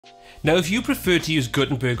Now, if you prefer to use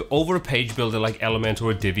Gutenberg over a page builder like Elementor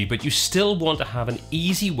or Divi, but you still want to have an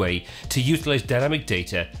easy way to utilize dynamic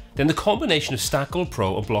data, then the combination of Stackable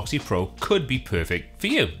Pro and Blocksy Pro could be perfect for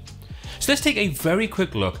you. So let's take a very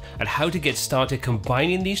quick look at how to get started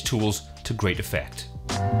combining these tools to great effect.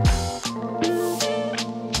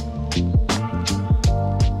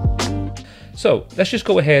 So let's just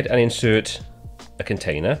go ahead and insert a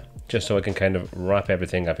container, just so I can kind of wrap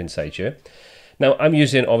everything up inside here. Now, I'm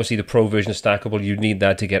using obviously the Pro version of Stackable. You need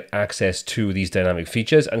that to get access to these dynamic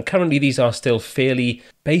features, and currently these are still fairly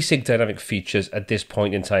basic dynamic features at this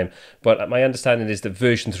point in time, but my understanding is that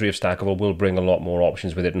version 3 of Stackable will bring a lot more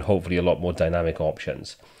options with it, and hopefully a lot more dynamic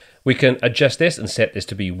options. We can adjust this and set this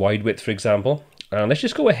to be wide width, for example. And let's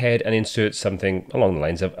just go ahead and insert something along the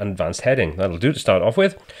lines of advanced heading. That'll do to start off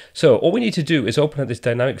with. So all we need to do is open up this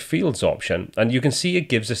dynamic fields option, and you can see it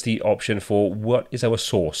gives us the option for what is our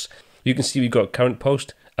source. You can see we've got current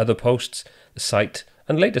post, other posts, site,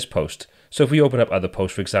 and latest post. So if we open up other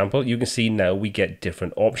posts, for example, you can see now we get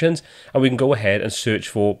different options, and we can go ahead and search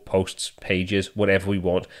for posts, pages, whatever we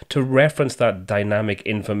want to reference that dynamic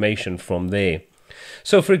information from there.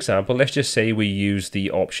 So for example, let's just say we use the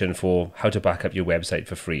option for how to back up your website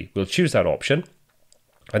for free. We'll choose that option.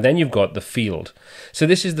 And then you've got the field. So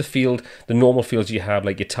this is the field, the normal fields you have,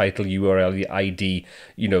 like your title, URL, your ID,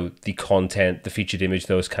 the content, the featured image,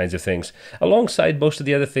 those kinds of things. Alongside most of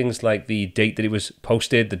the other things like the date that it was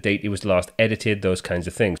posted, the date it was last edited, those kinds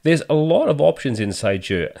of things. There's a lot of options inside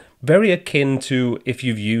here, very akin to if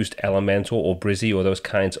you've used Elementor or Blocksy or those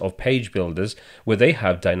kinds of page builders where they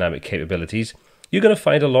have dynamic capabilities. You're going to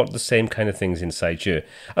find a lot of the same kind of things inside here.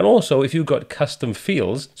 And also, if you've got custom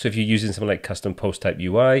fields, so if you're using something like custom post type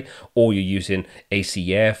UI, or you're using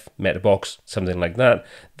ACF, Metabox, something like that,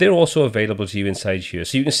 they're also available to you inside here.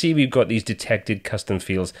 So you can see we've got these detected custom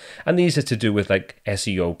fields, and these are to do with like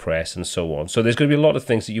SEO press and so on. So there's going to be a lot of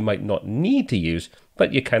things that you might not need to use,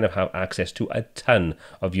 but you kind of have access to a ton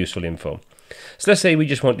of useful info. So let's say we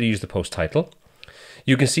just want to use the post title.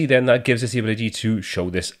 You can see then that gives us the ability to show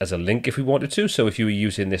this as a link if we wanted to. So if you were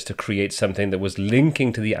using this to create something that was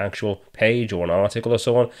linking to the actual page or an article or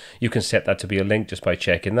so on, you can set that to be a link just by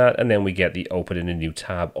checking that. And then we get the open in a new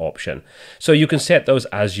tab option. So you can set those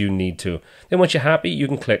as you need to. Then once you're happy, you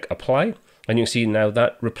can click apply. And you can see now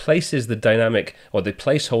that replaces the dynamic or the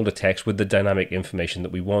placeholder text with the dynamic information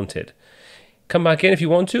that we wanted. Come back in if you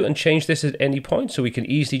want to and change this at any point, so we can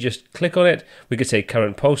easily just click on it. We could say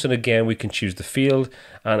current post, and again we can choose the field,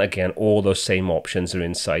 and again all those same options are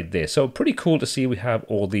inside there. So pretty cool to see we have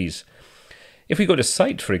all these. If we go to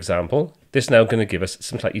site, for example, this is now going to give us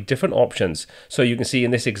some slightly different options. So you can see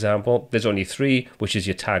in this example there's only 3, which is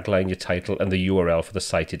your tagline, your title, and the URL for the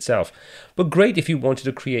site itself. But great if you wanted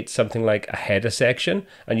to create something like a header section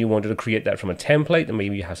and you wanted to create that from a template, and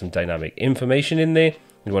maybe you have some dynamic information in there.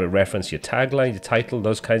 You want to reference your tagline, your title,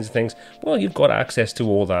 those kinds of things. Well, you've got access to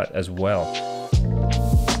all that as well.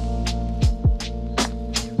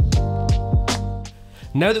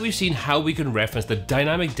 Now that we've seen how we can reference the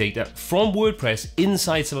dynamic data from WordPress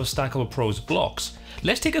inside some of Stackable Pro's blocks,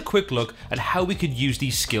 let's take a quick look at how we could use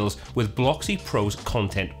these skills with Blocksy Pro's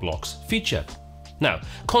Content Blocks feature. Now,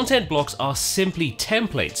 content blocks are simply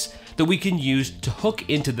templates that we can use to hook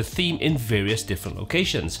into the theme in various different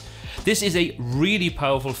locations. This is a really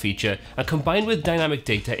powerful feature, and combined with dynamic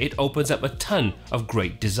data, it opens up a ton of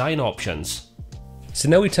great design options. So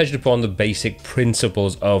now we touched upon the basic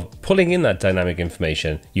principles of pulling in that dynamic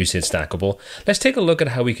information using Stackable. Let's take a look at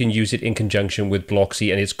how we can use it in conjunction with Blocksy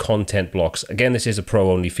and its content blocks. Again, this is a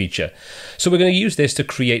pro-only feature. So we're going to use this to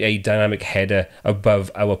create a dynamic header above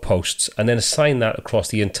our posts and then assign that across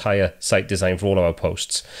the entire site design for all our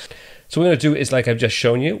posts. So what we're going to do is, like I've just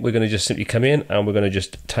shown you, we're going to just simply come in and we're going to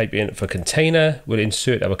just type in for container. We'll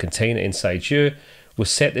insert our container inside here. We'll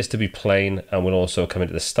set this to be plain, and we'll also come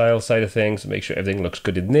into the style side of things, make sure everything looks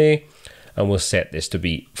good in there, and we'll set this to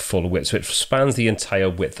be full width, so it spans the entire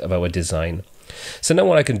width of our design. So now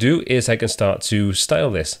what I can do is I can start to style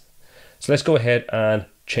this. So let's go ahead and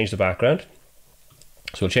change the background.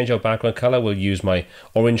 So we'll change our background color. We'll use my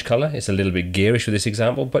orange color. It's a little bit garish for this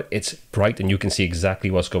example, but it's bright and you can see exactly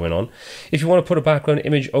what's going on. If you want to put a background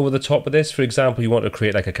image over the top of this, for example, you want to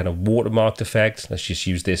create like a kind of watermarked effect. Let's just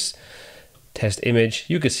use this test image.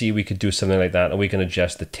 You can see we could do something like that, and we can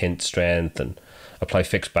adjust the tint strength and apply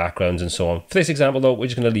fixed backgrounds and so on. For this example though, we're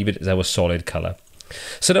just going to leave it as our solid color.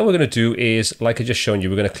 So now what we're going to do is, like I just shown you,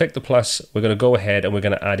 we're going to click the plus, we're going to go ahead and we're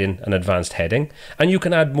going to add in an advanced heading. And you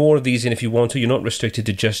can add more of these in if you want to. You're not restricted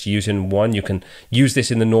to just using one. You can use this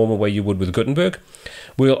in the normal way you would with Gutenberg.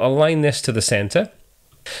 We'll align this to the center.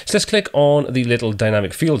 So let's click on the little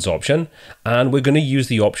dynamic fields option, and we're going to use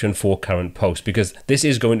the option for current post, because this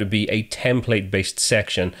is going to be a template based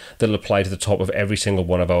section that will apply to the top of every single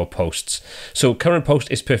one of our posts. So current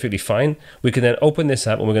post is perfectly fine. We can then open this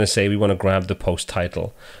up and we're going to say we want to grab the post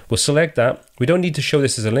title. We'll select that. We don't need to show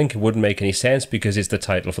this as a link. It wouldn't make any sense because it's the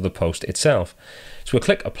title for the post itself. So we'll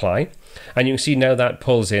click apply, and you can see now that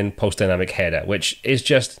pulls in post dynamic header, which is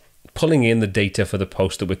just pulling in the data for the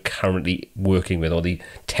post that we're currently working with, or the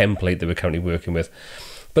template that we're currently working with.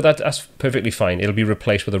 But that's perfectly fine. It'll be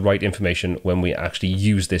replaced with the right information when we actually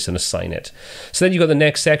use this and assign it. So then you've got the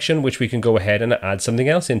next section, which we can go ahead and add something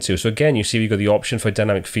else into. So again, you see we've got the option for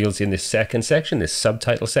dynamic fields in this second section, this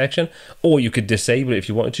subtitle section, or you could disable it if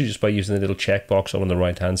you wanted to just by using the little checkbox on the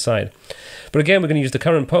right-hand side. But again, we're going to use the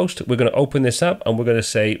current post. We're going to open this up and we're going to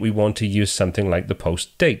say we want to use something like the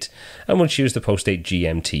post date, and we'll choose the post date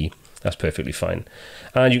GMT. That's perfectly fine.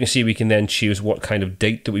 And you can see we can then choose what kind of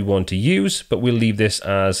date that we want to use, but we'll leave this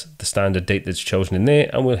as the standard date that's chosen in there,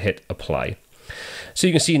 and we'll hit apply. So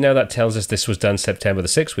you can see now that tells us this was done September the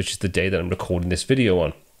 6th, which is the day that I'm recording this video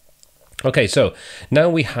on. Okay, so now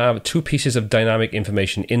we have two pieces of dynamic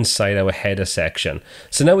information inside our header section.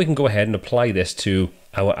 So now we can go ahead and apply this to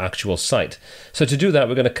our actual site. So to do that,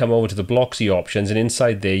 we're going to come over to the Blocksy options, and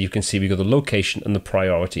inside there you can see we've got the location and the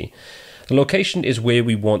priority. The location is where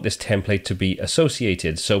we want this template to be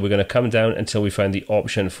associated. So we're going to come down until we find the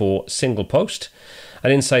option for single post.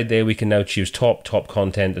 And inside there, we can now choose top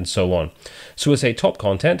content, and so on. So we'll say top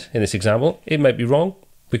content in this example. It might be wrong.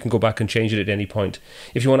 We can go back and change it at any point.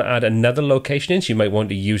 If you want to add another location in, so you might want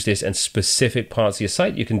to use this in specific parts of your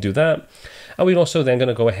site, you can do that. And we're also then going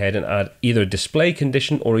to go ahead and add either a display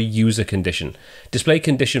condition or a user condition. Display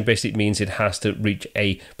condition basically means it has to reach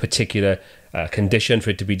a particular condition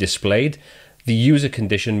for it to be displayed. The user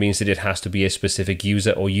condition means that it has to be a specific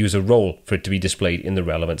user or user role for it to be displayed in the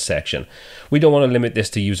relevant section. We don't want to limit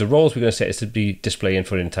this to user roles. We're going to set it to be displaying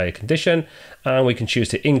for an entire condition, and we can choose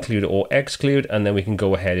to include or exclude, and then we can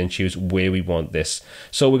go ahead and choose where we want this.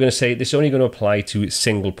 So we're going to say this is only going to apply to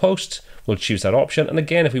single posts. We'll choose that option, and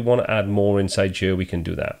again, if we want to add more inside here, we can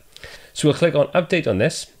do that. So we'll click on update on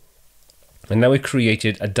this, and now we've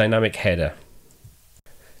created a dynamic header.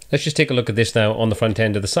 Let's just take a look at this now on the front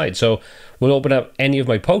end of the site. So we'll open up any of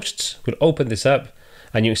my posts, we'll open this up,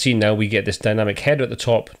 and you can see now we get this dynamic header at the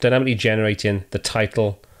top, dynamically generating the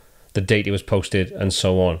title, the date it was posted, and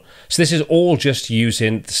so on. So this is all just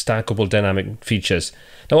using the stackable dynamic features.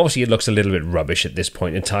 Now obviously it looks a little bit rubbish at this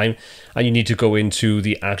point in time, and you need to go into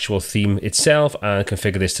the actual theme itself and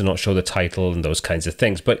configure this to not show the title and those kinds of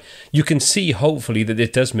things. But you can see hopefully that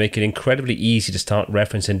it does make it incredibly easy to start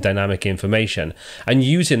referencing dynamic information and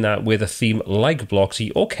using that with a theme like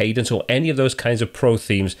Blocksy or Cadence or any of those kinds of pro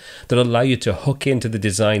themes that allow you to hook into the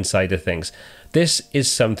design side of things. This is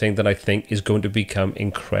something that I think is going to become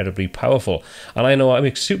incredibly powerful. And I know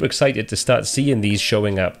I'm super excited to start seeing these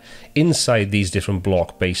showing up inside these different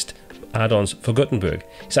block-based add-ons for Gutenberg.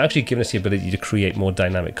 It's actually given us the ability to create more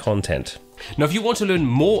dynamic content. Now, if you want to learn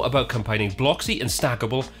more about combining Blocksy and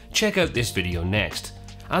Stackable, check out this video next.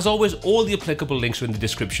 As always, all the applicable links are in the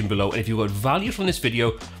description below, and if you got value from this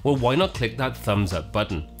video, well, why not click that thumbs up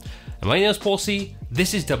button? And my name is Paul C.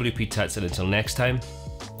 This is WPTuts, and until next time,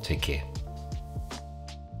 take care.